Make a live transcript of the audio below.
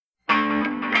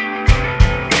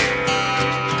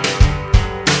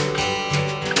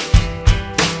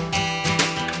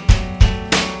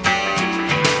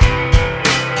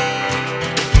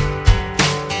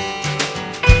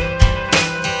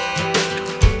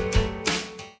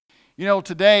You know,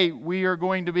 today we are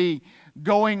going to be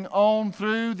going on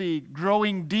through the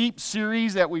Growing Deep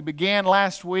series that we began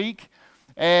last week.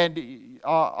 And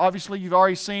obviously you've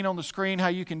already seen on the screen how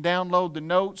you can download the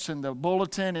notes and the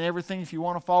bulletin and everything if you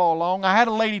want to follow along. I had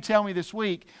a lady tell me this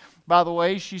week, by the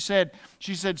way, she said,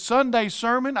 Sunday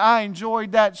sermon, I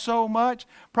enjoyed that so much.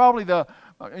 Probably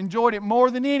enjoyed it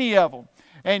more than any of them.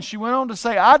 And she went on to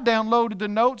say, I downloaded the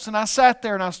notes and I sat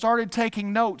there and I started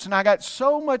taking notes and I got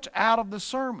so much out of the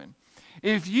sermon.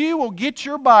 If you will get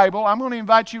your Bible, I'm going to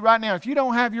invite you right now. If you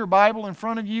don't have your Bible in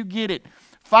front of you, get it.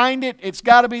 Find it. It's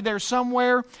got to be there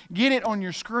somewhere. Get it on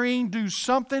your screen. Do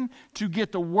something to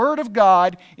get the Word of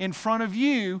God in front of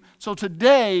you. So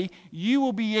today, you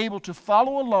will be able to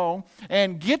follow along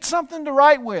and get something to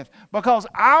write with. Because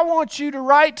I want you to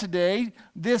write today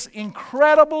this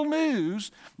incredible news,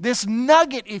 this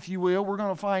nugget, if you will, we're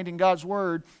going to find in God's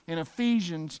Word in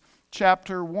Ephesians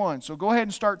chapter 1. So go ahead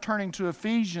and start turning to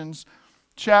Ephesians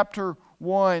chapter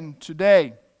 1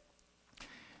 today.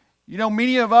 You know,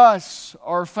 many of us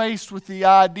are faced with the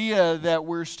idea that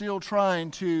we're still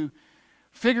trying to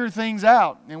figure things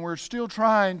out and we're still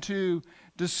trying to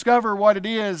discover what it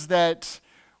is that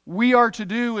we are to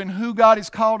do and who God has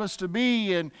called us to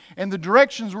be and the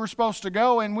directions we're supposed to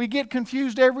go. And we get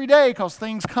confused every day because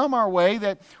things come our way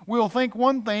that we'll think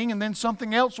one thing and then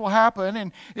something else will happen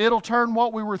and it'll turn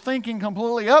what we were thinking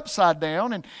completely upside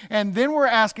down. And then we're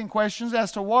asking questions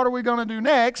as to what are we going to do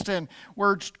next. And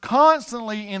we're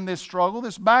constantly in this struggle,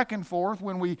 this back and forth.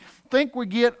 When we think we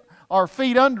get our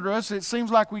feet under us, it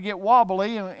seems like we get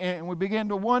wobbly and we begin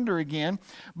to wonder again.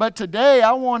 But today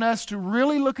I want us to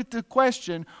really look at the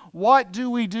question, what do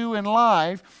we do in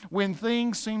life when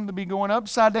things seem to be going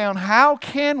upside down? How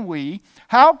can we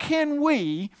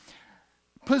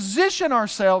position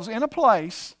ourselves in a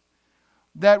place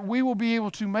that we will be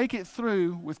able to make it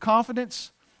through with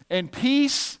confidence and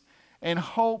peace and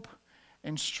hope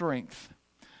and strength?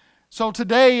 So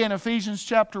today in Ephesians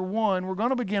chapter 1, we're going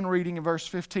to begin reading in verse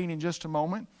 15 in just a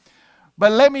moment.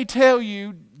 But let me tell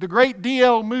you, the great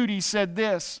D.L. Moody said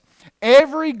this: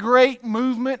 every great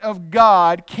movement of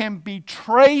God can be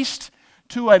traced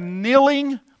to a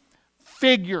kneeling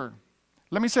figure.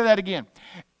 Let me say that again.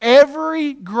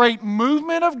 Every great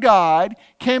movement of God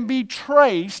can be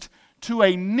traced to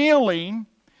a kneeling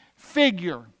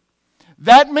figure.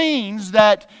 That means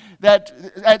that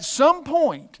at some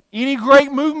point, any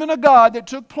great movement of God that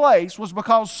took place was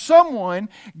because someone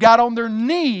got on their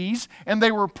knees and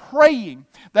they were praying.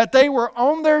 That they were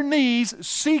on their knees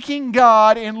seeking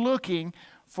God and looking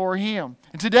for Him.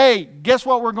 And today, guess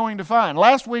what we're going to find?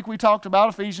 Last week we talked about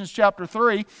Ephesians chapter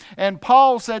 3, and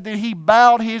Paul said that he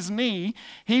bowed his knee.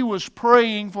 He was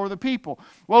praying for the people.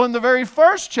 Well, in the very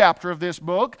first chapter of this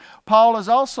book, Paul is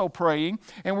also praying,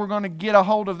 and we're going to get a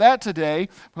hold of that today,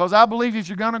 because I believe if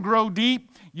you're going to grow deep,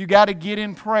 you got to get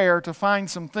in prayer to find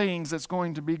some things that's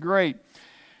going to be great.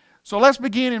 So let's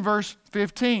begin in verse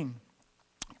 15.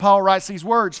 Paul writes these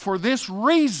words: for this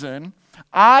reason,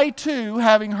 I too,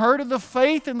 having heard of the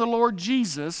faith in the Lord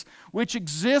Jesus, which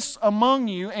exists among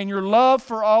you, and your love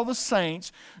for all the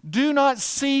saints, do not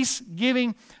cease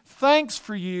giving thanks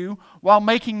for you while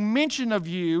making mention of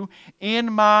you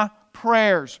in my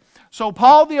prayers. So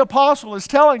Paul the Apostle is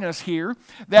telling us here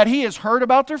that he has heard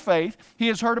about their faith. He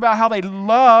has heard about how they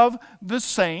love the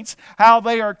saints, how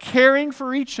they are caring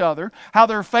for each other, how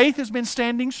their faith has been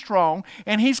standing strong,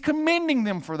 and he's commending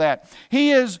them for that.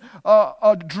 He is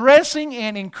addressing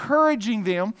and encouraging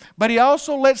them, but he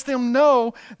also lets them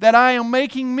know that I am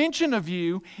making mention of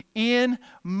you in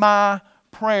my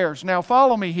prayers. Now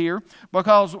follow me here,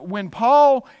 because when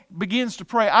Paul begins to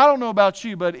pray, I don't know about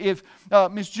you, but if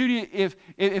Miss Judy,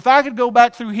 if I could go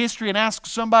back through history and ask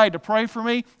somebody to pray for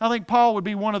me, I think Paul would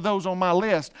be one of those on my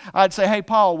list. I'd say, hey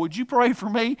Paul, would you pray for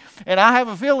me? And I have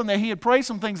a feeling that he'd pray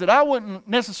some things that I wouldn't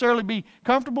necessarily be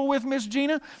comfortable with, Miss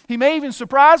Gina. He may even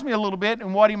surprise me a little bit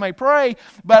in what he may pray,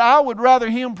 but I would rather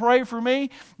him pray for me,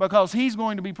 because he's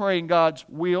going to be praying God's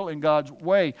will and God's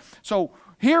way. So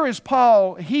here is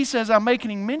Paul. He says, I'm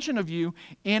making mention of you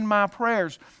in my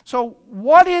prayers. So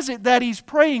what is it that he's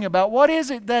praying about? What is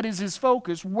it that is his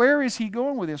focus? Where is he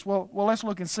going with this? Well, let's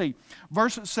look and see.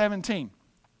 Verse 17.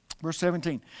 Verse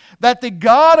 17. That the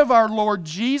God of our Lord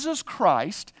Jesus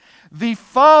Christ, the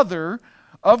Father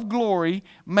of glory,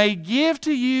 may give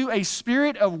to you a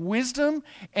spirit of wisdom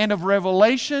and of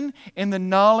revelation in the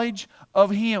knowledge of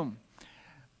Him.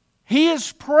 He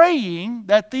is praying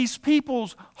that these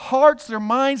people's hearts, their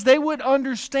minds, they would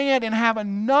understand and have a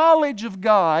knowledge of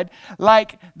God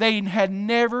like they had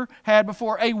never had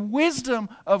before. A wisdom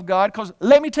of God. Because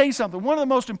let me tell you something. One of the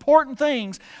most important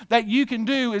things that you can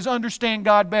do is understand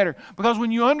God better. Because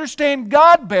when you understand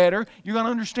God better, you're going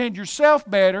to understand yourself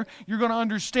better. You're going to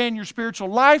understand your spiritual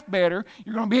life better.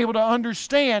 You're going to be able to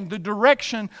understand the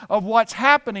direction of what's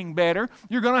happening better.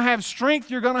 You're going to have strength.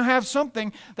 You're going to have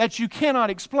something that you cannot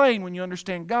explain when you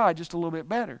understand God just a little bit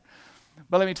better.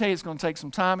 But let me tell you, it's going to take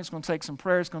some time, it's going to take some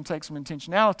prayer, it's going to take some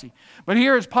intentionality. But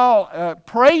here is Paul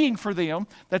praying for them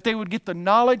that they would get the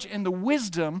knowledge and the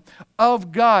wisdom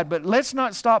of God. But let's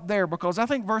not stop there, because I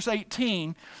think verse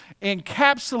 18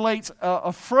 encapsulates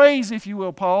a phrase, if you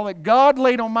will, Paul, that God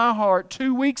laid on my heart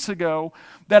 2 weeks ago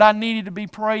that I needed to be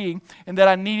praying and that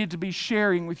I needed to be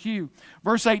sharing with you.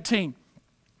 Verse 18.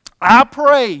 I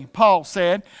pray, Paul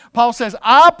says,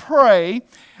 I pray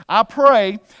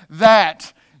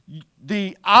that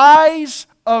the eyes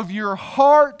of your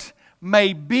heart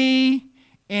may be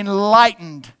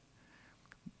enlightened.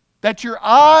 That your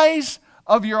eyes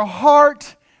of your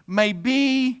heart may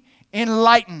be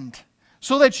enlightened,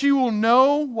 so that you will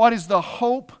know what is the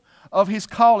hope of His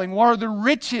calling, what are the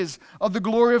riches of the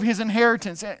glory of His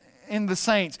inheritance in the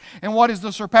saints, and what is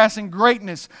the surpassing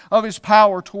greatness of His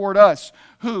power toward us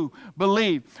who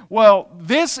believe. Well,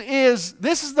 this is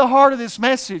the heart of this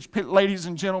message, ladies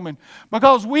and gentlemen,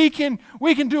 because we can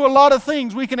do a lot of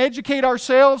things. We can educate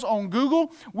ourselves on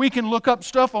Google. We can look up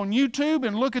stuff on YouTube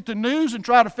and look at the news and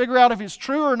try to figure out if it's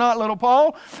true or not, little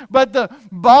Paul. But the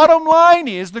bottom line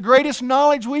is, the greatest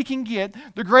knowledge we can get,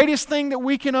 the greatest thing that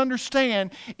we can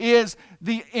understand is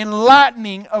the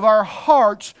enlightening of our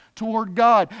hearts toward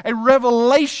God, a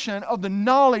revelation of the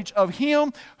knowledge of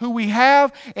Him, who we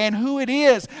have, and who it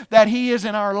is that He is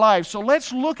in our life. So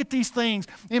let's look at these things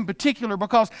in particular,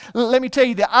 because let me tell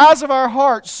you, the eyes of our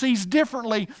heart sees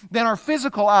differently than our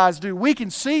physical eyes do. We can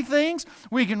see things,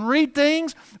 we can read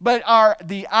things, but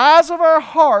the eyes of our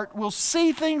heart will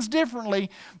see things differently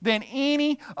than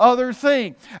any other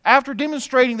thing. After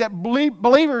demonstrating that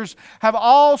believers have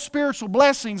all spiritual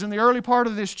blessings in the early part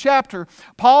of this chapter,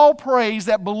 Paul prays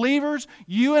that believers,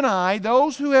 you and I,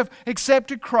 those who have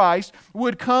accepted Christ,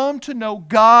 would come to know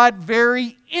God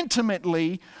very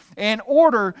intimately, in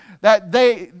order that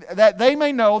they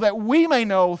may know, that we may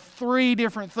know three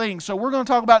different things. So we're going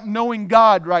to talk about knowing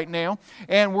God right now,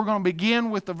 and we're going to begin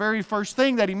with the very first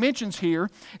thing that he mentions here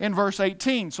in verse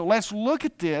 18. So let's look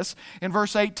at this in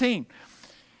verse 18.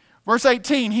 Verse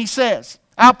 18, he says,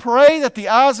 I pray that the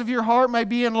eyes of your heart may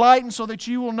be enlightened, so that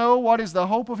you will know what is the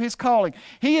hope of His calling.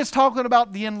 He is talking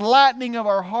about the enlightening of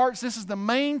our hearts. This is the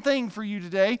main thing for you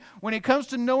today. When it comes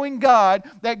to knowing God,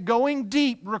 that going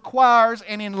deep requires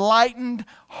an enlightened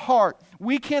heart.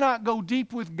 We cannot go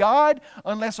deep with God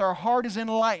unless our heart is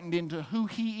enlightened into who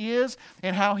He is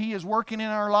and how He is working in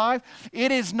our life.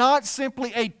 It is not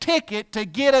simply a ticket to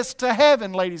get us to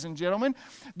heaven, ladies and gentlemen.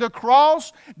 The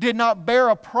cross did not bear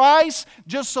a price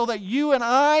just so that you and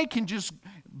I can just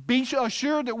be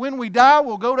assured that when we die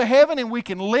we'll go to heaven and we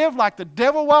can live like the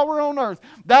devil while we're on earth.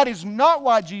 That is not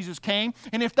why Jesus came.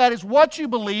 And if that is what you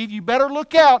believe, you better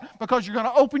look out, because you're going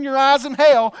to open your eyes in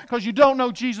hell, because you don't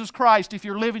know Jesus Christ if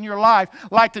you're living your life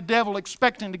like the devil,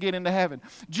 expecting to get into heaven.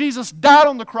 Jesus died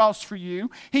on the cross for you.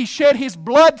 He shed His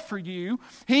blood for you.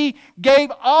 He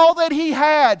gave all that He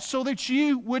had so that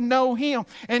you would know Him.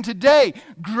 And today,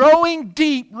 growing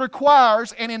deep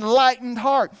requires an enlightened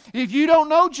heart. If you don't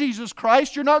know Jesus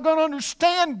Christ, you're not going to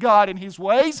understand God and His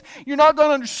ways. You're not going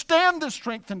to understand the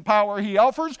strength and power He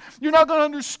offers. You're not going to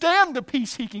understand the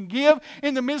peace He can give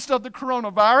in the midst of the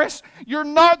coronavirus. You're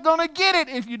not going to get it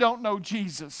if you don't know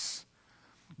Jesus.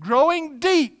 Growing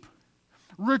deep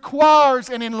requires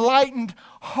an enlightened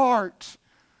heart.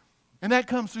 And that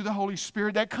comes through the Holy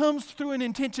Spirit. That comes through an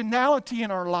intentionality in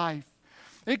our life.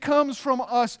 It comes from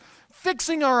us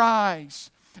fixing our eyes.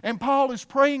 And Paul is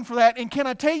praying for that. And can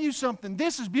I tell you something?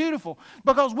 This is beautiful,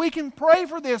 because we can pray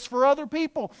for this for other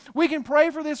people. We can pray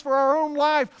for this for our own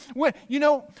life.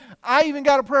 I even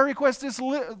got a prayer request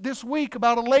this week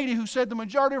about a lady who said the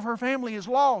majority of her family is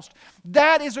lost.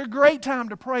 That is a great time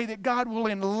to pray that God will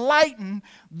enlighten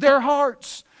their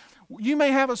hearts. You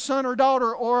may have a son or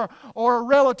daughter or a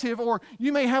relative, or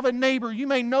you may have a neighbor. You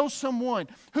may know someone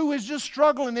who is just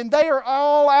struggling and they are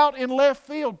all out in left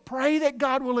field. Pray that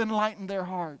God will enlighten their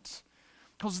hearts,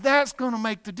 because that's going to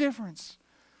make the difference.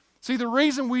 See, the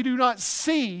reason we do not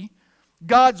see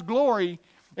God's glory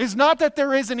is not that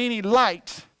there isn't any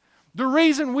light. The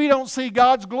reason we don't see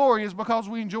God's glory is because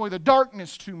we enjoy the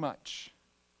darkness too much.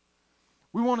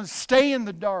 We want to stay in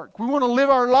the dark. We want to live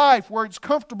our life where it's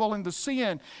comfortable in the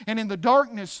sin and in the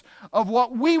darkness of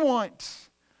what we want.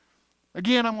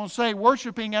 Again, I'm going to say,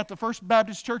 worshiping at the First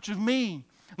Baptist Church of Me,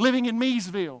 living in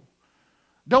Meesville.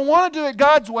 Don't want to do it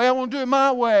God's way, I want to do it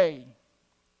my way.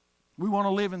 We want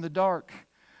to live in the dark.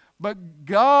 But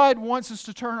God wants us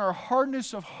to turn our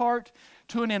hardness of heart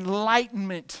to an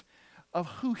enlightenment of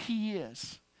who He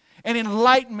is. An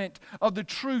enlightenment of the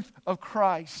truth of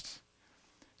Christ.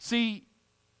 See,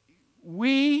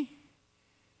 we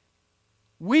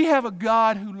have a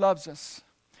God who loves us.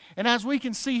 And as we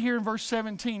can see here in verse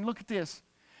 17, look at this.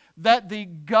 That the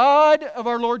God of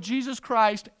our Lord Jesus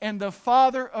Christ and the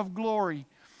Father of glory.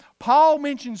 Paul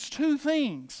mentions two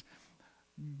things.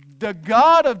 The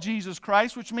God of Jesus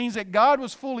Christ, which means that God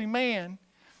was fully man,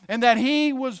 and that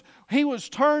He was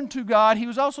turned to God. He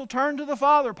was also turned to the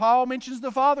Father. Paul mentions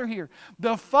the Father here.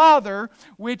 The Father,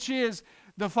 which is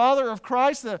the Father of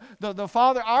Christ, the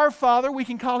Father, our Father. We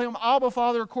can call Him Abba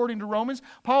Father according to Romans.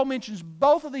 Paul mentions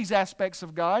both of these aspects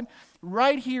of God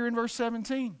right here in verse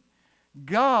 17.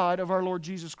 God of our Lord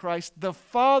Jesus Christ, the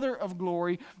Father of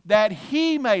glory, that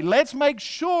He may. Let's make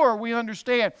sure we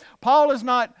understand. Paul is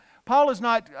not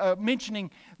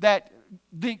mentioning that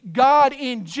the God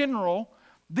in general,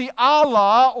 the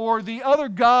Allah or the other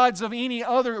gods of any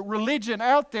other religion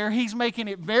out there. He's making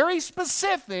it very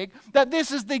specific that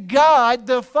this is the God,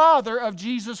 the Father of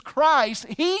Jesus Christ.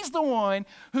 He's the one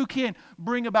who can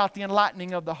bring about the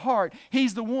enlightening of the heart.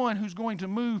 He's the one who's going to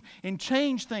move and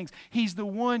change things. He's the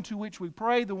one to which we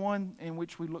pray, the one in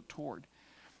which we look toward.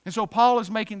 And so Paul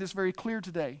is making this very clear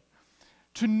today.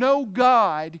 To know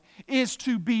God is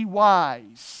to be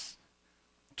wise.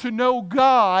 To know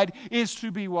God is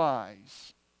to be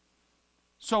wise.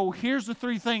 So here's the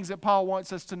three things that Paul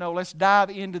wants us to know. Let's dive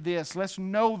into this. Let's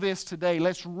know this today.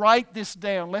 Let's write this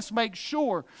down. Let's make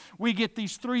sure we get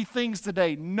these three things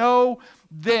today. Know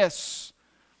this.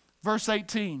 Verse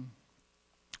 18.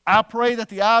 I pray that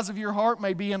the eyes of your heart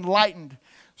may be enlightened,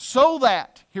 so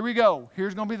that, here we go,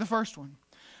 here's going to be the first one,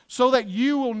 so that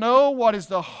you will know what is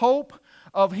the hope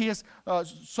of His,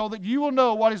 so that you will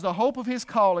know what is the hope of His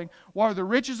calling, what are the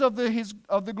riches of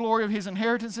the glory of His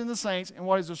inheritance in the saints, and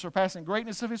what is the surpassing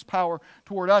greatness of His power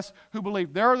toward us who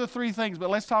believe. There are the three things, but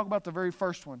let's talk about the very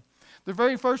first one. The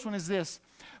very first one is this.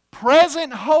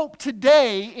 Present hope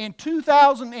today in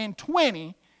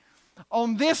 2020,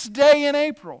 on this day in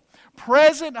April,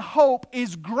 present hope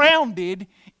is grounded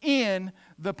in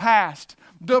the past.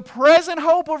 The present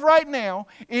hope of right now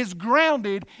is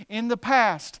grounded in the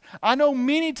past. I know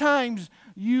many times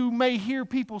you may hear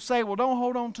people say, well, don't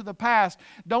hold on to the past.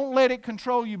 Don't let it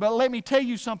control you. But let me tell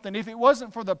you something. If it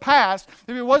wasn't for the past,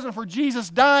 if it wasn't for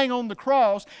Jesus dying on the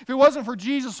cross, if it wasn't for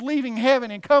Jesus leaving heaven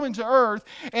and coming to earth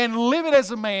and living as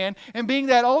a man and being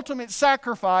that ultimate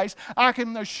sacrifice, I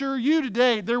can assure you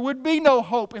today there would be no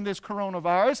hope in this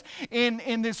coronavirus,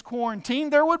 in this quarantine.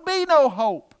 There would be no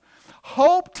hope.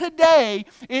 Hope today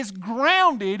is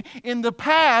grounded in the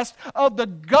past of the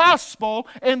gospel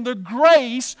and the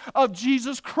grace of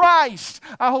Jesus Christ.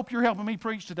 I hope you're helping me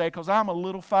preach today because I'm a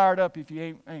little fired up if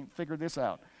you ain't figured this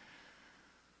out.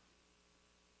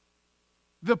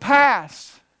 The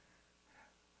past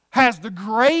has the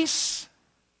grace,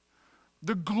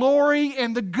 the glory,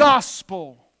 and the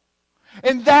gospel.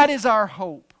 And that is our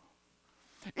hope.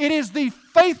 It is the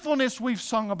faithfulness we've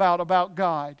sung about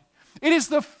God. It is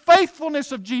the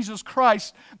faithfulness of Jesus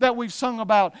Christ that we've sung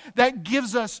about that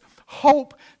gives us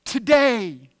hope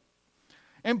today.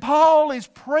 And Paul is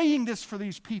praying this for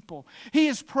these people. He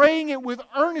is praying it with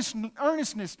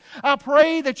earnestness. I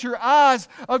pray that your eyes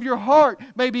of your heart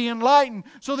may be enlightened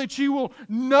so that you will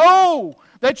know,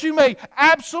 that you may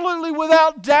absolutely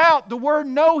without doubt. The word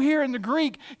know here in the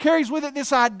Greek carries with it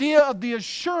this idea of the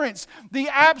assurance, the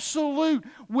absolute,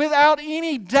 without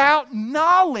any doubt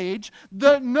knowledge,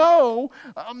 the know,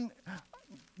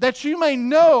 that you may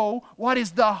know what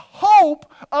is the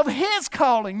hope of His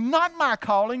calling. Not my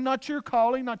calling, not your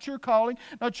calling, not your calling,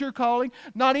 not your calling,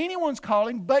 not anyone's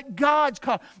calling, but God's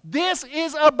calling. This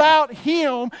is about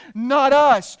Him, not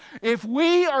us. If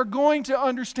we are going to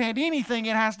understand anything,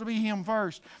 it has to be Him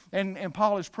first. And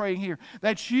Paul is praying here,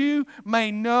 that you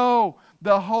may know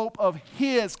the hope of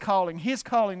His calling. His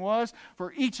calling was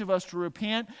for each of us to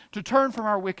repent, to turn from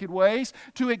our wicked ways,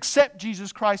 to accept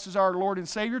Jesus Christ as our Lord and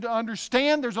Savior, to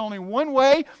understand there's only one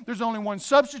way, there's only one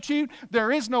substitute,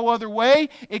 there is no other way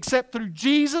except through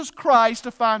Jesus Christ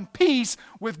to find peace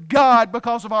with God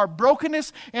because of our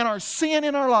brokenness and our sin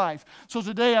in our life. So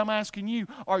today I'm asking you,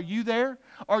 are you there?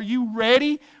 Are you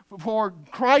ready for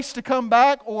Christ to come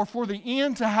back or for the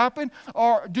end to happen?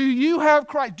 Or do you have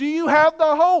Christ? Do you have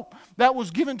the hope that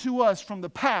was given to us from the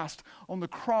past on the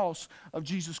cross of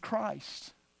Jesus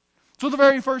Christ? So the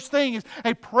very first thing is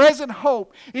a present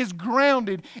hope is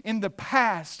grounded in the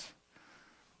past.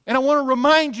 And I want to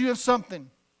remind you of something.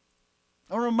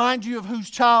 I'll remind you of whose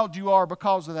child you are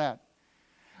because of that.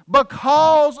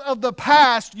 Because of the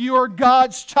past, you are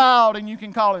God's child and you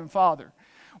can call Him Father.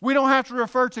 We don't have to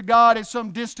refer to God as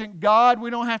some distant God.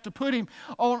 We don't have to put Him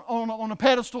on a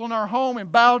pedestal in our home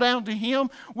and bow down to Him.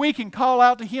 We can call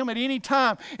out to Him at any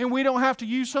time. And we don't have to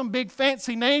use some big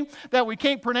fancy name that we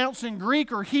can't pronounce in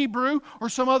Greek or Hebrew or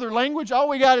some other language. All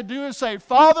we got to do is say,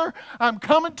 Father, I'm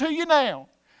coming to you now.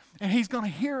 And He's going to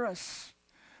hear us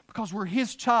because we're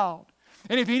His child.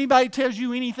 And if anybody tells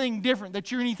you anything different,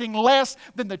 that you're anything less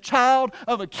than the child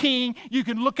of a king, you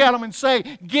can look at them and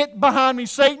say, get behind me,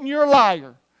 Satan, you're a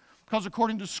liar. Because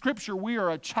according to Scripture, we are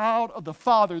a child of the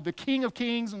Father, the King of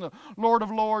kings and the Lord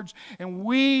of lords, and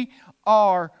we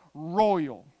are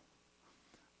royal.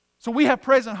 So we have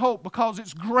present hope because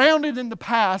it's grounded in the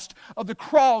past of the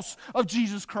cross of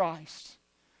Jesus Christ.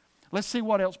 Let's see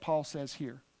what else Paul says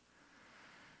here.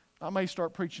 I may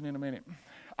start preaching in a minute.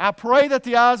 I pray that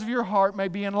the eyes of your heart may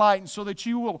be enlightened so that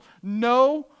you will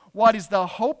know what is the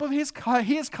hope of His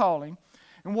calling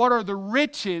and what are the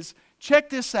riches. Check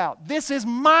this out. This is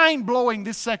mind-blowing,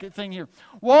 this second thing here.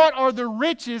 What are the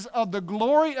riches of the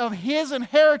glory of His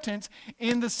inheritance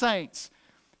in the saints?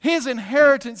 His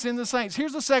inheritance in the saints.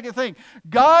 Here's the second thing.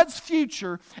 God's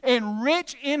future and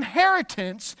rich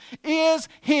inheritance is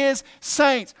His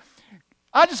saints.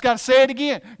 I just got to say it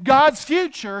again. God's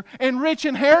future and rich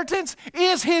inheritance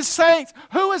is His saints.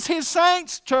 Who is His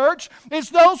saints, church? It's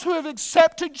those who have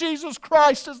accepted Jesus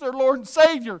Christ as their Lord and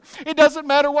Savior. It doesn't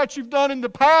matter what you've done in the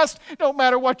past. It don't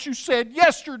matter what you said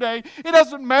yesterday. It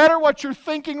doesn't matter what you're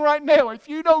thinking right now. If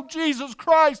you know Jesus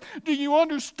Christ, do you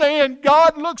understand?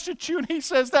 God looks at you and He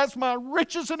says, that's my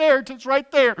richest inheritance right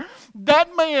there.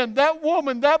 That man, that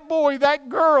woman, that boy, that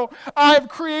girl, I have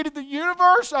created the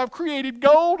universe. I've created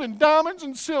gold and diamonds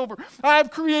and silver. I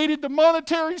have created the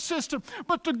monetary system.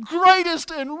 But the greatest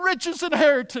and richest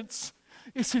inheritance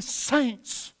is His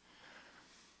saints.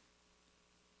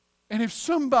 And if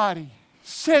somebody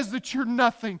says that you're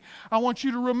nothing, I want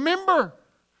you to remember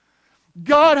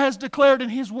God has declared in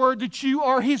His Word that you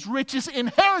are His richest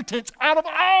inheritance out of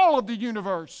all of the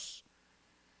universe.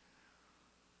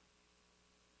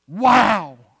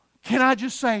 Wow! Can I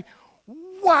just say,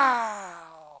 wow!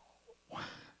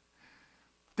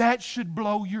 That should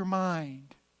blow your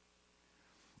mind.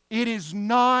 It is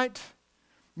not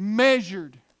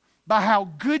measured by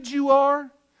how good you are.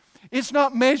 It's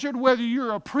not measured whether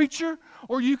you're a preacher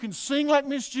or you can sing like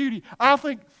Miss Judy. I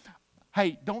think,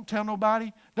 hey, don't tell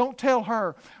nobody. Don't tell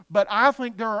her. But I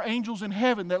think there are angels in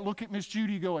heaven that look at Miss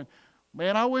Judy going,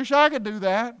 man, I wish I could do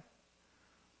that.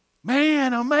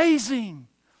 Man, amazing.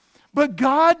 But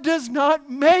God does not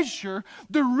measure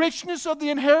the richness of the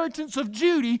inheritance of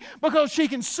Judy because she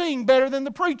can sing better than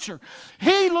the preacher.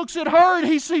 He looks at her and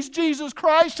He sees Jesus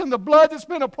Christ and the blood that's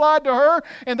been applied to her,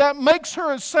 and that makes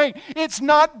her a saint. It's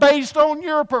not based on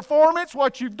your performance,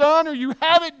 what you've done or you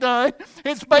haven't done.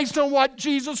 It's based on what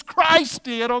Jesus Christ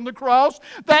did on the cross.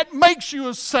 That makes you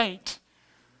a saint.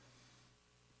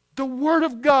 The Word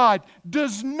of God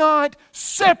does not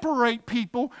separate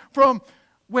people from,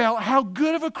 well, how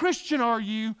good of a Christian are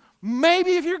you?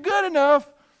 Maybe if you're good enough,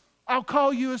 I'll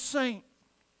call you a saint.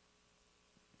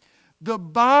 The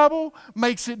Bible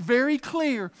makes it very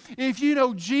clear. If you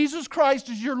know Jesus Christ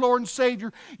as your Lord and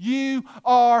Savior, you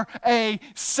are a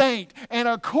saint. And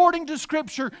according to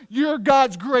Scripture, you're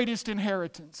God's greatest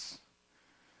inheritance.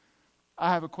 I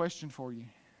have a question for you.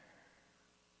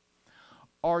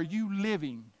 Are you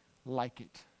living like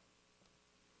it?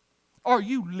 Are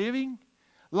you living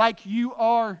like you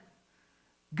are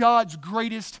God's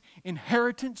greatest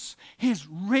inheritance, His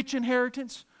rich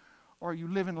inheritance? Or are you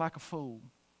living like a fool?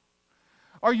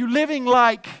 Are you living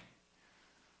like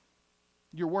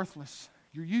you're worthless,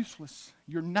 you're useless,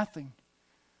 you're nothing?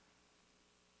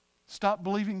 Stop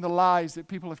believing the lies that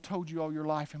people have told you all your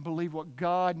life and believe what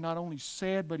God not only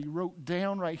said, but He wrote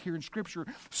down right here in Scripture.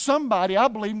 Somebody, I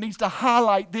believe, needs to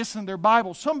highlight this in their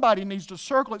Bible. Somebody needs to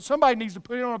circle it. Somebody needs to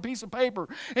put it on a piece of paper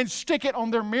and stick it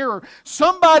on their mirror.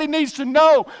 Somebody needs to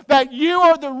know that you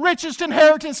are the richest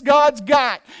inheritance God's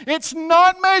got. It's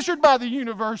not measured by the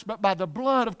universe, but by the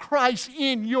blood of Christ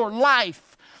in your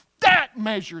life. That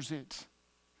measures it.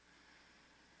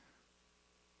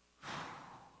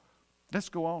 Let's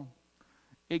go on.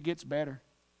 It gets better.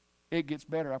 It gets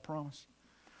better, I promise.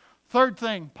 Third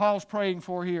thing Paul's praying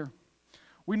for here.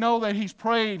 We know that he's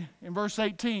prayed in verse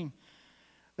 18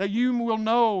 that you will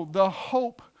know the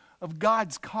hope of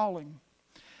God's calling.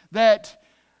 That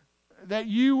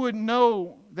you would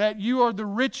know that you are the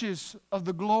riches of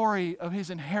the glory of His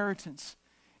inheritance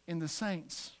in the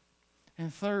saints.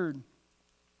 And third,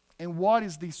 and what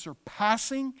is the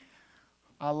surpassing?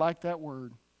 I like that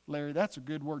word, Larry. That's a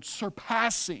good word.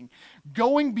 Surpassing.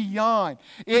 Going beyond.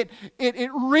 It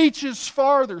reaches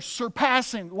farther.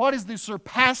 Surpassing. What is the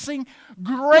surpassing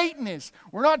greatness?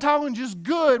 We're not talking just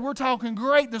good. We're talking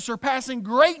great. The surpassing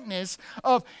greatness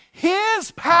of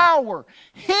His power.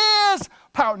 His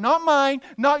power. Not mine,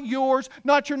 not yours,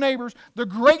 not your neighbor's. The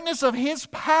greatness of His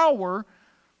power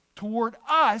toward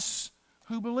us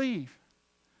who believe.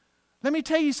 Let me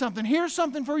tell you something. Here's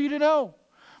something for you to know.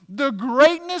 The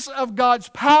greatness of God's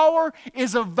power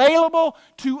is available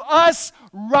to us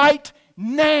right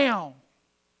now.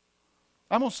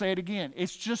 I'm going to say it again.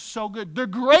 It's just so good. The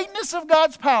greatness of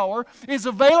God's power is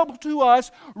available to us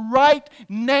right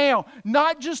now.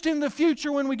 Not just in the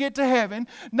future when we get to heaven.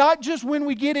 Not just when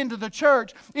we get into the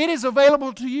church. It is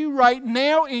available to you right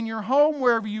now in your home,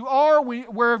 wherever you are,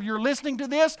 wherever you're listening to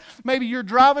this. Maybe you're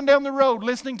driving down the road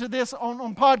listening to this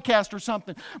on podcast or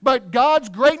something. But God's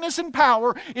greatness and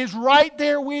power is right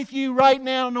there with you right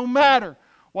now, no matter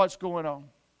what's going on.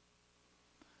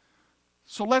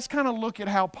 So let's kind of look at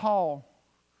how Paul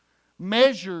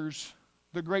measures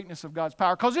the greatness of God's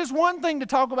power. Because it's one thing to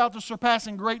talk about the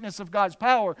surpassing greatness of God's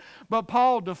power, but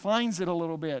Paul defines it a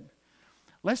little bit.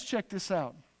 Let's check this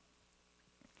out.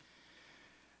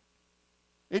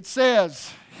 It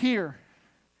says here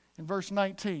in verse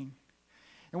 19,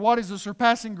 and what is the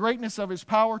surpassing greatness of His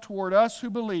power toward us who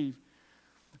believe?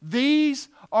 These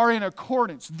are in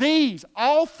accordance. These,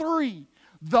 all three,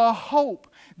 the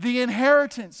hope, the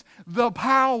inheritance, the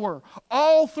power,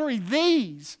 all three,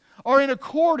 these are in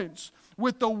accordance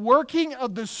with the working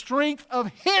of the strength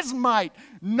of His might.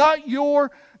 Not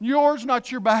yours,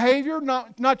 not your behavior,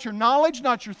 not your knowledge,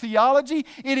 not your theology.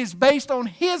 It is based on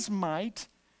His might.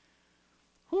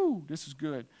 Whew, this is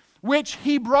good. Which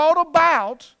He brought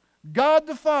about, God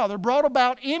the Father brought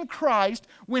about in Christ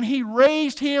when He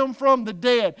raised Him from the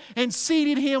dead and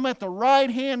seated Him at the right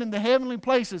hand in the heavenly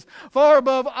places, far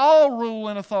above all rule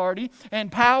and authority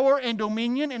and power and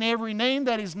dominion and every name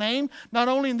that is named, not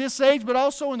only in this age but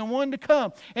also in the one to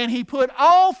come. And He put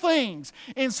all things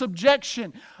in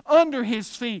subjection under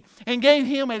His feet and gave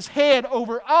Him as head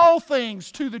over all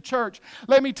things to the church.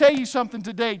 Let me tell you something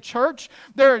today, church.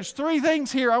 There is three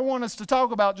things here I want us to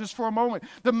talk about just for a moment.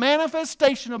 The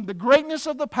manifestation of the greatness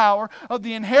of the power, of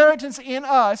the inheritance in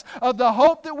us, of the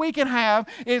hope that we can have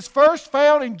is first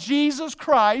found in Jesus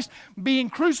Christ being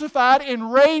crucified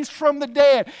and raised from the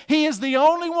dead. He is the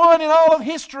only one in all of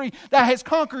history that has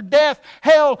conquered death,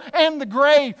 hell, and the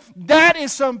grave. That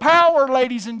is some power,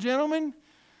 ladies and gentlemen.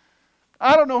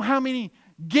 I don't know how many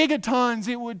gigatons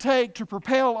it would take to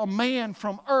propel a man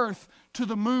from Earth to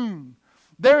the moon.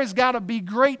 There has got to be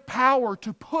great power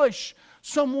to push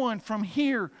someone from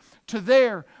here to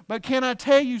there. But can I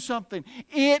tell you something?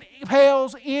 It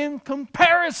pales in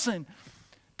comparison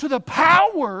to the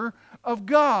power of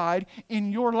God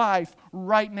in your life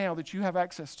right now that you have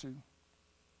access to.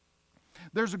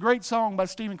 There's a great song by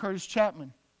Stephen Curtis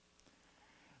Chapman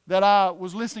that I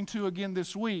was listening to again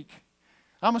this week.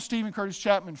 I'm a Stephen Curtis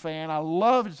Chapman fan. I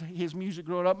loved his music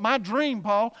growing up. My dream,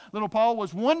 little Paul,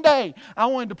 was one day I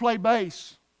wanted to play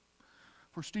bass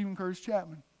for Stephen Curtis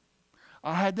Chapman.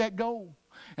 I had that goal.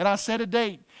 And I set a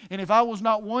date. And if I was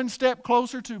not one step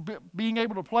closer to being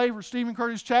able to play for Stephen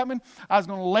Curtis Chapman, I was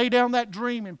going to lay down that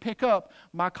dream and pick up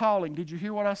my calling. Did you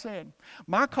hear what I said?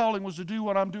 My calling was to do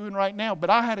what I'm doing right now, but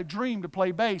I had a dream to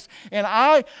play bass. And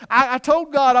I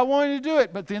told God I wanted to do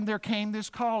it, but then there came this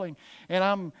calling. And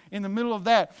I'm in the middle of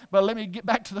that. But let me get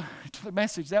back to the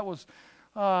message. That was,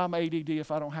 I'm ADD if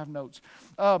I don't have notes.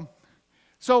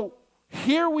 So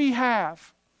here we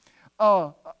have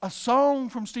a song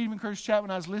from Stephen Curtis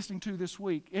Chapman I was listening to this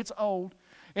week. It's old.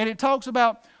 And it talks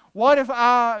about, what if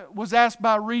I was asked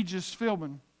by Regis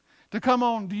Philbin to come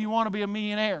on, do you want to be a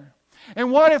millionaire?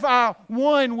 And what if I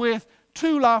won with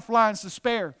 2 lifelines to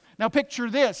spare? Now picture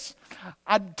this.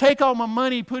 I'd take all my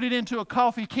money, put it into a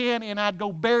coffee can, and I'd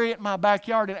go bury it in my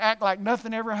backyard and act like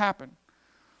nothing ever happened.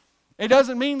 It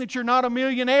doesn't mean that you're not a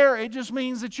millionaire. It just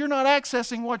means that you're not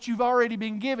accessing what you've already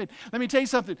been given. Let me tell you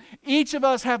something. Each of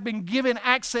us have been given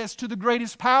access to the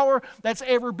greatest power that's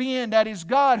ever been. That is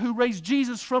God, who raised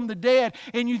Jesus from the dead.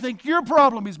 And you think your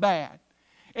problem is bad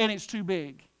and it's too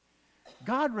big.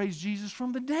 God raised Jesus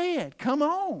from the dead. Come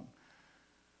on.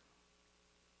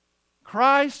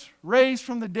 Christ raised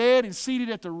from the dead and seated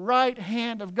at the right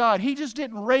hand of God. He just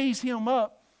didn't raise Him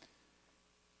up.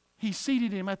 He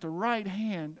seated him at the right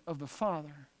hand of the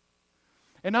Father.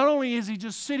 And not only is he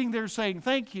just sitting there saying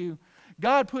thank you,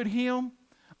 God put him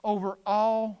over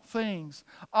all things.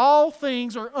 All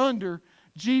things are under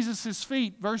Jesus'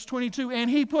 feet. Verse 22, and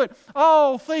he put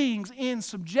all things in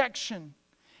subjection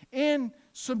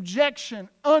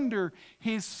under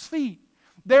his feet.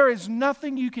 There is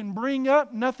nothing you can bring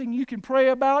up, nothing you can pray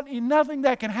about, and nothing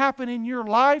that can happen in your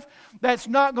life that's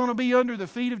not going to be under the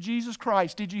feet of Jesus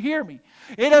Christ. Did you hear me?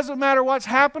 It doesn't matter what's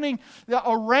happening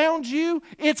around you.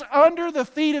 It's under the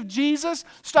feet of Jesus.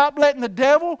 Stop letting the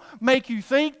devil make you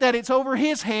think that it's over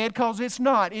his head, because it's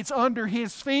not. It's under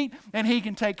his feet, and he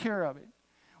can take care of it.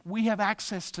 We have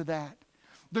access to that.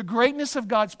 The greatness of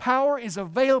God's power is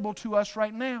available to us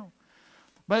right now.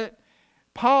 But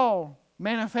Paul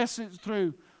manifests it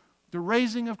through the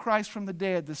raising of Christ from the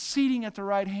dead, the seating at the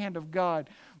right hand of God,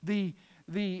 the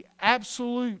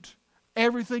absolute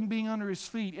everything being under his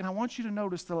feet. And I want you to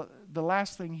notice the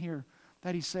last thing here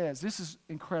that he says. This is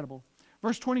incredible.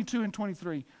 Verse 22 and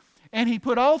 23. And he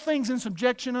put all things in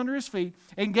subjection under his feet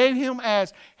and gave him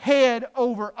as head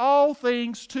over all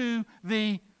things to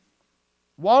the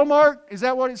Walmart. Is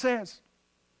that what it says?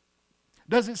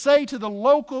 Does it say to the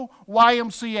local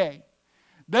YMCA?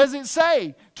 Does it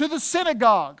say to the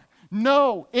synagogue?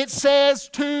 No, it says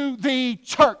to the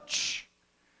church.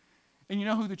 And you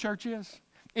know who the church is?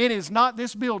 It is not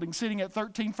this building sitting at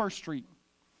 13 First Street.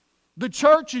 The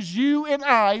church is you and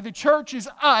I. The church is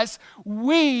us.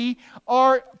 We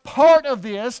are part of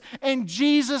this, and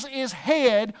Jesus is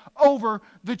head over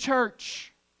the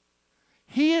church.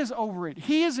 He is over it.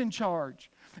 He is in charge.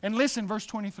 And listen, verse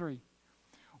 23.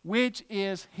 Which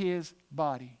is his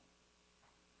body,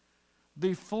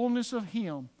 the fullness of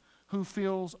him who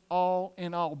fills all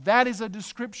in all. That is a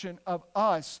description of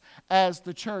us as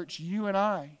the church, you and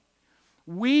I.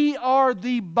 We are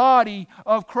the body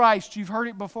of Christ. You've heard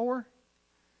it before?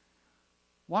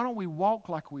 Why don't we walk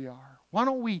like we are? Why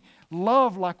don't we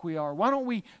love like we are? Why don't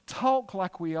we talk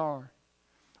like we are?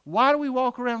 Why do we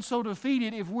walk around so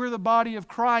defeated if we're the body of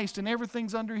Christ and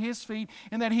everything's under His feet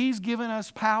and that He's given us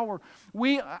power?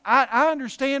 I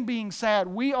understand being sad.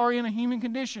 We are in a human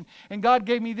condition. And God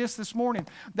gave me this morning,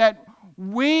 that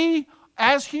we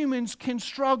as humans can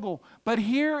struggle. But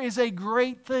here is a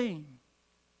great thing.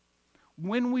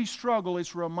 When we struggle,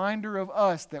 it's a reminder of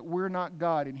us that we're not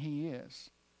God and He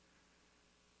is.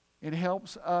 It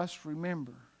helps us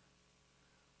remember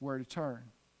where to turn.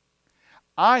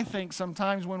 I think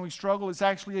sometimes when we struggle, it's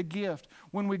actually a gift.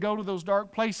 When we go to those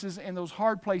dark places and those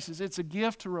hard places, it's a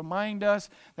gift to remind us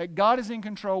that God is in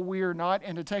control, we are not,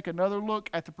 and to take another look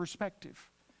at the perspective.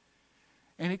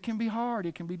 And it can be hard,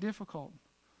 it can be difficult,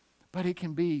 but it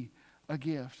can be a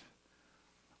gift.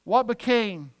 What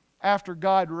became after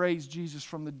God raised Jesus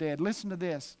from the dead? Listen to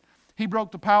this. He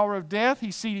broke the power of death.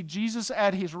 He seated Jesus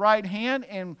at His right hand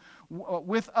and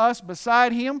with us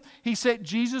beside Him. He set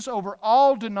Jesus over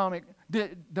all demonic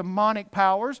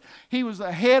powers. He was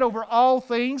the head over all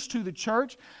things to the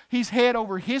church. He's head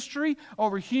over history,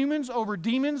 over humans, over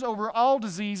demons, over all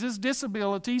diseases,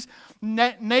 disabilities,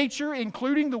 nature,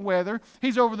 including the weather.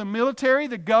 He's over the military,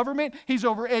 the government. He's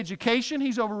over education.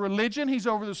 He's over religion. He's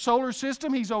over the solar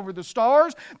system. He's over the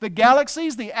stars, the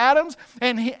galaxies, the atoms,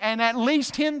 and at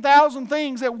least 10,000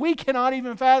 things that we cannot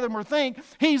even fathom or think.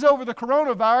 He's over the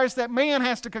coronavirus that man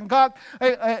has to concoct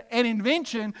an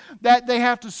invention that they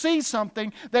have to see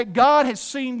something that God has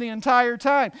seen the entire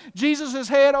time. Jesus is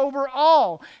head over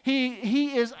all.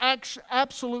 He is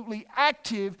absolutely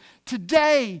active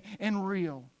today and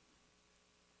real.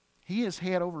 He is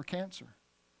head over cancer.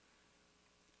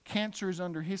 Cancer is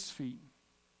under His feet.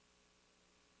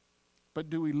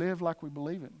 But do we live like we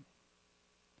believe it?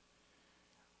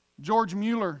 George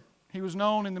Mueller, he was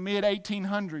known in the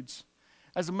mid-1800s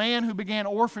as a man who began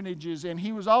orphanages, and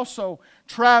he was also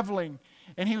traveling,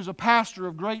 and he was a pastor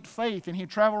of great faith, and he'd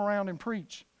travel around and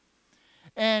preach.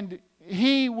 And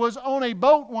he was on a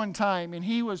boat one time, and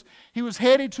he was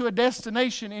headed to a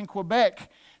destination in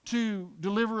Quebec to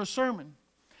deliver a sermon.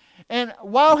 And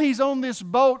while he's on this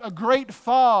boat, a great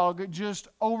fog just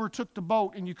overtook the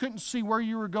boat, and you couldn't see where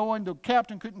you were going. The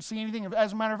captain couldn't see anything.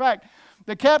 As a matter of fact,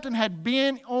 the captain had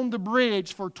been on the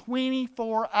bridge for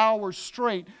 24 hours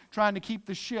straight trying to keep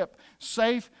the ship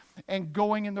safe and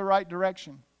going in the right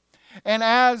direction. And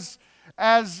as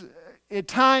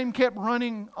time kept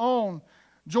running on,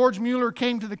 George Mueller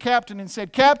came to the captain and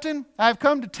said, "Captain, I've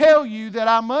come to tell you that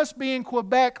I must be in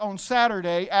Quebec on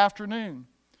Saturday afternoon."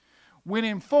 When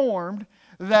informed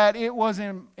that it was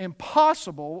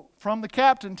impossible, from the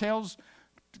captain tells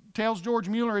George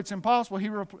Mueller it's impossible,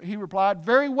 he replied,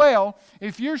 "Very well,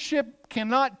 if your ship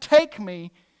cannot take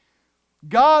me,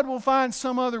 God will find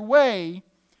some other way.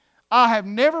 I have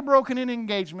never broken an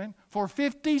engagement for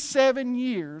 57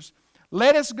 years.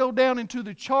 Let us go down into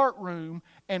the chart room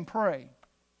and pray.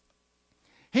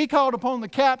 He called upon the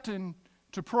captain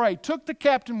to pray, took the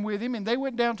captain with him, and they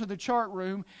went down to the chart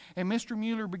room, and Mr.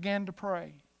 Mueller began to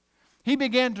pray. He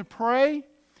began to pray,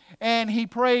 and he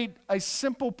prayed a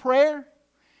simple prayer.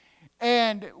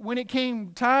 And when it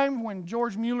came time when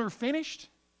George Mueller finished,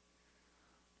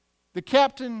 the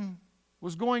captain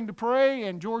was going to pray,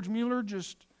 and George Mueller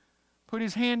just put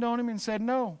his hand on him and said,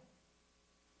 "No."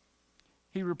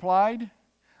 He replied,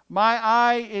 "My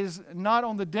eye is not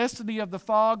on the destiny of the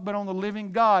fog, but on the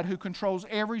living God who controls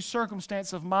every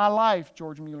circumstance of my life,"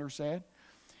 George Mueller said.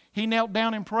 He knelt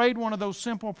down and prayed one of those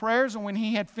simple prayers, and when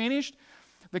he had finished,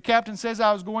 the captain says,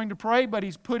 "I was going to pray, but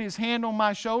he's put his hand on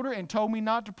my shoulder and told me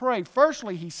not to pray.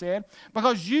 Firstly," he said,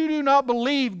 "because you do not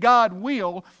believe God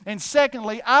will, and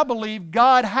secondly, I believe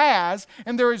God has,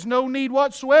 and there is no need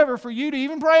whatsoever for you to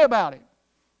even pray about it."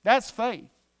 That's faith.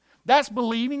 That's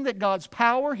believing that God's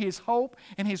power, His hope,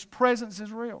 and His presence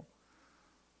is real.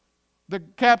 The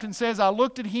captain says, "I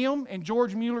looked at him," and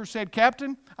George Mueller said,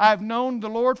 "Captain, I have known the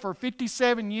Lord for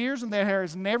 57 years, and there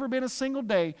has never been a single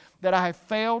day that I have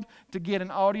failed to get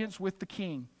an audience with the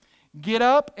king. Get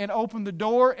up and open the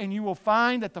door, and you will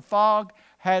find that the fog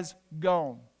has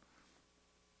gone."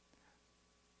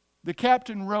 The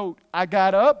captain wrote, "I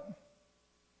got up,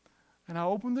 and I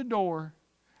opened the door,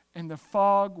 and the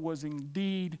fog was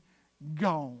indeed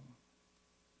gone."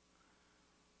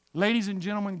 Ladies and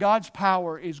gentlemen, God's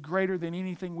power is greater than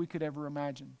anything we could ever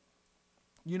imagine.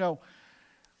 You know,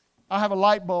 I have a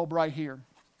light bulb right here.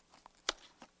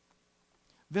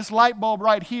 This light bulb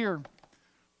right here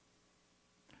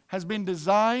has been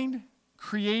designed,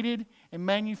 created, and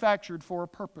manufactured for a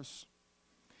purpose.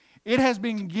 It has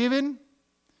been given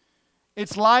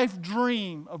its life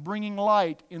dream of bringing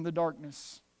light in the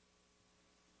darkness.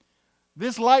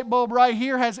 This light bulb right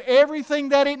here has everything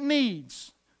that it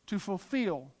needs to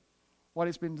fulfill what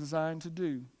it's been designed to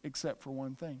do, except for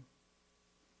one thing.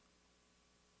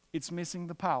 It's missing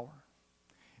the power.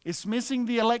 It's missing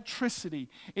the electricity.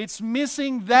 It's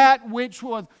missing that which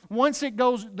was, once it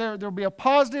goes, there'll be a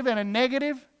positive and a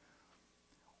negative.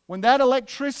 When that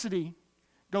electricity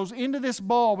goes into this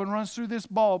bulb and runs through this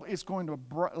bulb, it's going to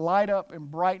light up and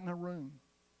brighten a room.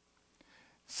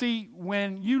 See,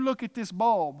 when you look at this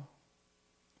bulb,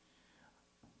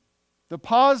 the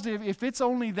positive, if it's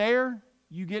only there,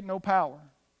 you get no power.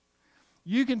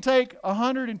 You can take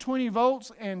 120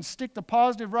 volts and stick the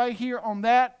positive right here on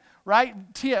that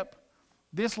right tip.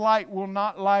 This light will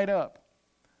not light up.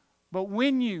 But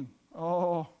when you,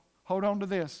 hold on to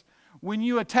this, when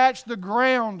you attach the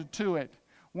ground to it,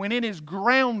 when it is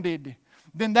grounded,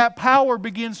 then that power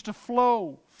begins to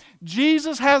flow.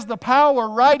 Jesus has the power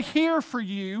right here for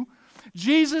you.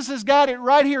 Jesus has got it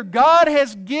right here. God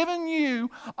has given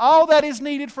you all that is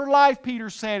needed for life, Peter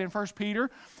said in 1 Peter.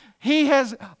 He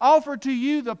has offered to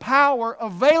you the power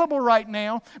available right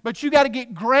now, but you got to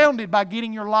get grounded by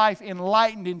getting your life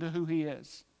enlightened into who He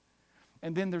is.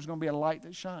 And then there's going to be a light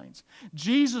that shines.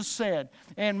 Jesus said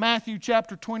in Matthew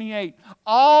chapter 28,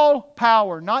 all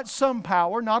power, not some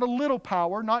power, not a little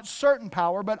power, not certain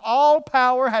power, but all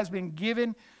power has been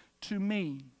given to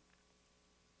me.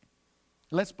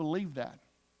 Let's believe that.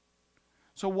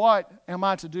 So what am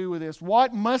I to do with this?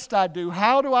 What must I do?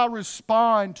 How do I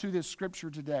respond to this scripture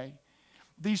today?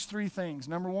 These three things.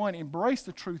 Number one, embrace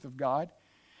the truth of God.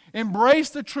 Embrace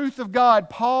the truth of God.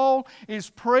 Paul is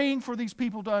praying for these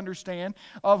people to understand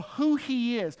of who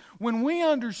He is. When we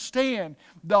understand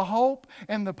the hope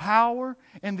and the power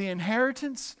and the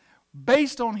inheritance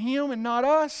based on Him and not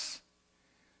us,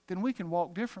 then we can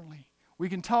walk differently. We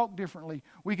can talk differently.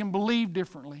 We can believe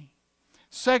differently.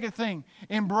 Second thing,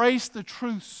 embrace the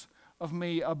truths of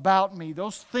me, about me,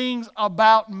 those things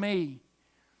about me.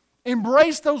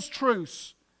 Embrace those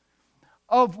truths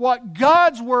of what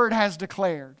God's Word has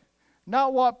declared,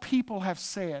 not what people have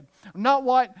said, not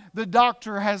what the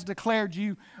doctor has declared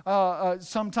you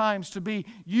sometimes to be.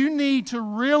 You need to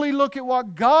really look at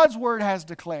what God's Word has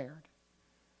declared.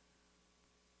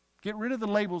 Get rid of the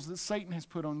labels that Satan has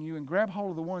put on you and grab hold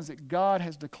of the ones that God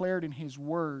has declared in His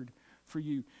Word for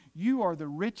you. You are the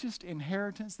richest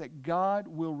inheritance that God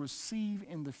will receive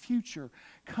in the future.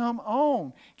 Come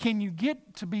on. Can you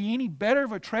get to be any better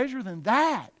of a treasure than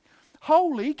that?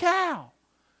 Holy cow.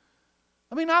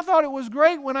 I mean, I thought it was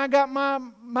great when I got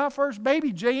my first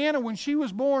baby, Jayanna, when she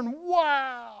was born.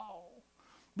 Wow.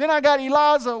 Then I got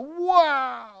Eliza.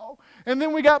 Wow. And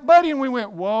then we got Buddy and we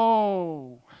went,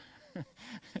 whoa.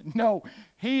 No,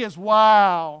 he is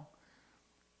wow.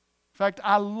 In fact,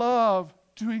 I love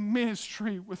doing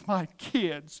ministry with my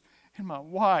kids and my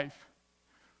wife.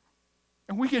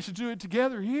 And we get to do it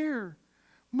together here.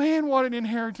 Man, what an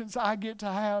inheritance I get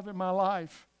to have in my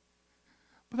life.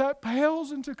 But that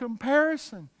pales into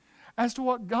comparison as to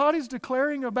what God is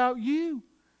declaring about you,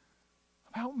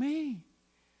 about me.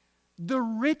 The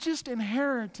richest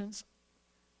inheritance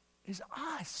is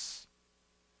us.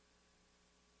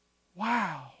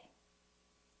 Wow.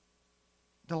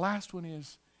 The last one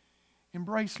is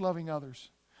embrace loving others.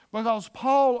 Because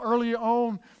Paul, earlier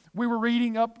on, we were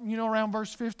reading up, around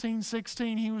verse 15,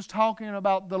 16, he was talking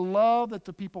about the love that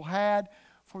the people had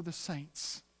for the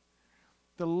saints.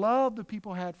 The love the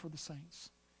people had for the saints.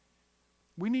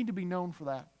 We need to be known for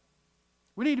that.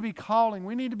 We need to be calling.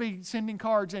 We need to be sending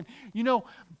cards. And,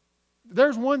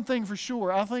 there's one thing for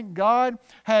sure. I think God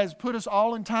has put us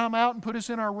all in time out and put us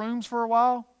in our rooms for a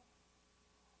while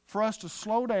for us to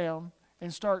slow down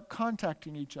and start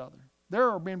contacting each other.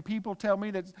 There have been people tell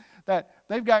me that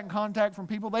they've gotten contact from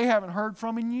people they haven't heard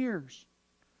from in years.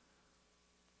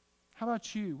 How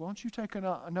about you? Why don't you take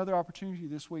another opportunity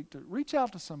this week to reach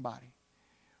out to somebody.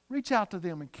 Reach out to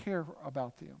them and care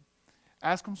about them.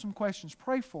 Ask them some questions.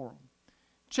 Pray for them.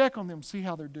 Check on them. See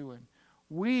how they're doing.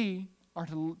 We are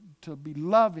to be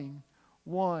loving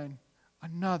one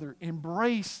another.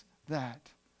 Embrace that.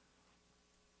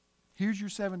 Here's your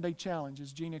 7-day challenge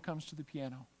as Gina comes to the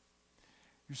piano.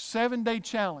 Your 7-day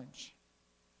challenge.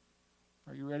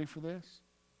 Are you ready for this?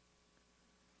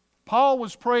 Paul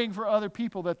was praying for other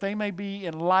people that they may be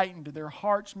enlightened, their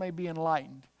hearts may be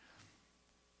enlightened.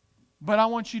 But I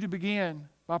want you to begin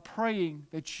by praying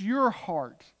that your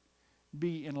heart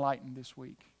be enlightened this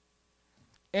week.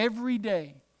 Every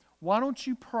day, why don't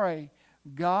you pray,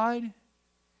 God,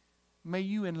 may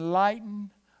you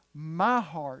enlighten my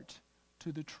heart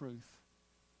to the truth.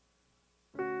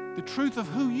 The truth of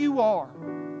who you are.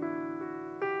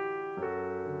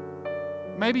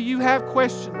 Maybe you have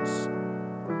questions.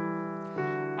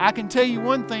 I can tell you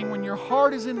one thing, when your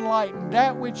heart is enlightened,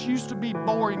 that which used to be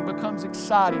boring becomes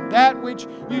exciting. That which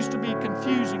used to be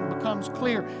confusing becomes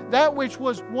clear. That which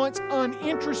was once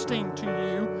uninteresting to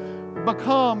you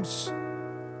becomes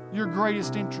your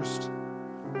greatest interest.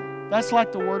 That's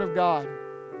like the Word of God.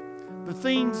 The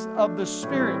things of the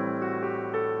Spirit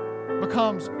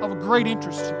becomes of a great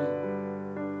interest to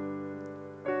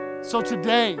you. So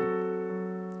today,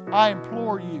 I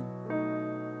implore you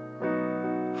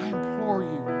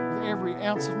with every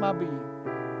ounce of my being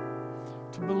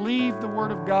to believe the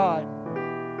Word of God.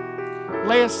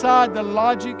 Lay aside the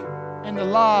logic and the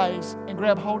lies and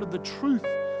grab hold of the truth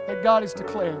that God has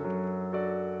declared.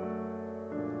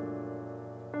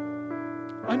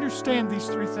 Understand these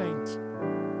 3 things.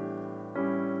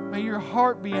 May your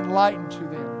heart be enlightened to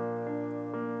them.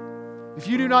 If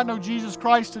you do not know Jesus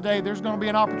Christ today, there's going to be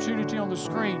an opportunity on the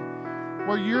screen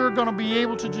where you're going to be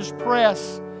able to just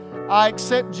press, I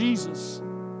accept Jesus.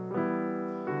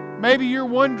 Maybe you're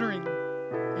wondering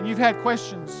and you've had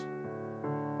questions.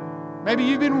 Maybe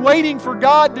you've been waiting for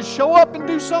God to show up and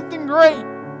do something great.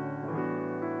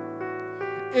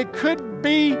 It could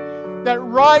be that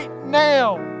right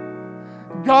now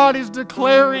God is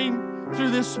declaring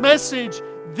through this message,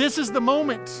 this is the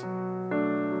moment.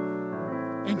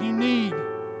 And you need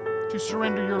to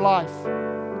surrender your life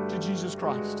to Jesus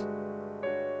Christ.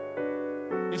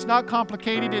 It's not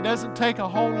complicated. It doesn't take a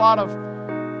whole lot of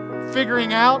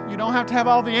figuring out. You don't have to have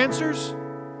all the answers.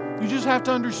 You just have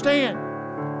to understand,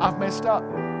 I've messed up.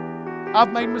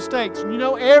 I've made mistakes. And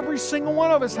every single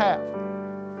one of us have.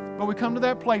 But we come to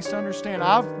that place to understand,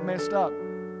 I've messed up.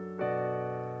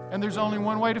 And there's only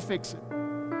one way to fix it.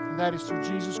 And that is through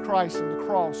Jesus Christ and the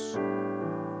cross.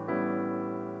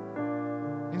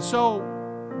 And so,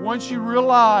 once you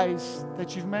realize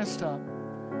that you've messed up,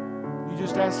 you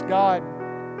just ask God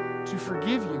to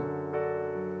forgive you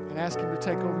and ask Him to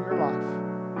take over your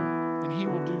life. And He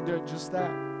will do just that.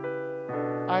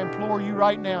 I implore you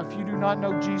right now, if you do not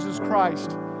know Jesus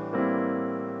Christ,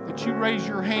 that you raise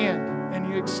your hand and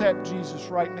you accept Jesus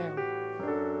right now.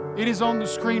 It is on the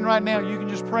screen right now. You can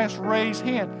just press raise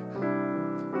hand.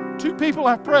 2 people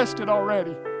have pressed it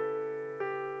already.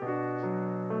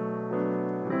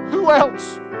 Who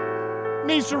else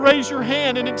needs to raise your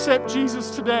hand and accept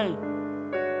Jesus today?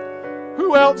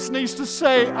 Who else needs to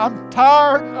say, I'm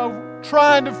tired of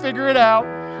trying to figure it out.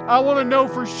 I want to know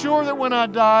for sure that when I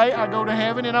die, I go to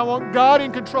heaven, and I want God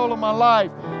in control of my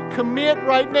life. Commit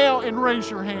right now and raise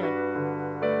your hand.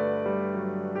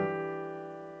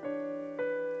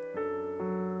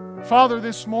 Father,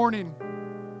 this morning,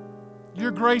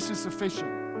 your grace is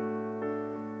sufficient.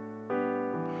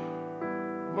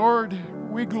 Lord,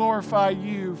 we glorify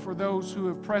you for those who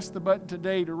have pressed the button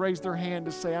today to raise their hand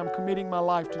to say, I'm committing my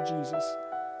life to Jesus.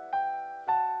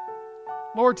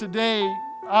 Lord, today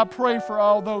I pray for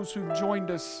all those who've joined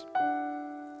us.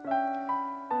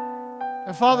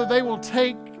 And Father, they will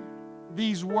take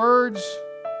these words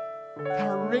that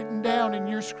are written down in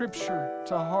your Scripture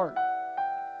to heart.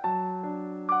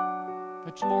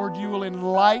 That, Lord, you will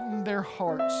enlighten their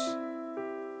hearts.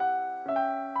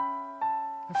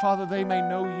 And Father, they may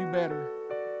know you better.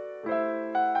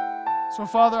 So,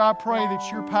 Father, I pray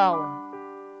that your power,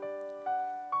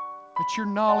 that your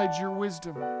knowledge, your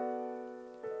wisdom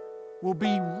will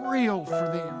be real for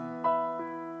them.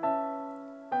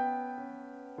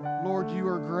 Lord, you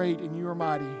are great and you are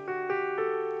mighty.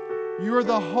 You are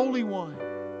the Holy One.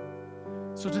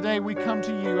 So today we come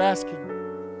to you asking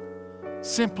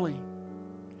simply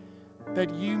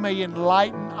that you may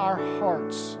enlighten our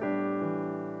hearts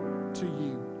to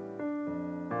you.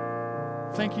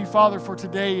 Thank you, Father, for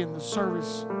today in the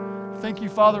service. Thank you,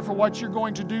 Father, for what you're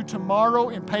going to do tomorrow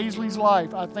in Paisley's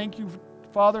life. I thank you,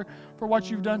 Father, for what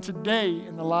you've done today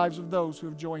in the lives of those who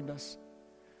have joined us.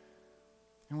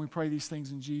 And we pray these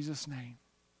things in Jesus' name.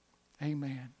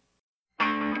 Amen.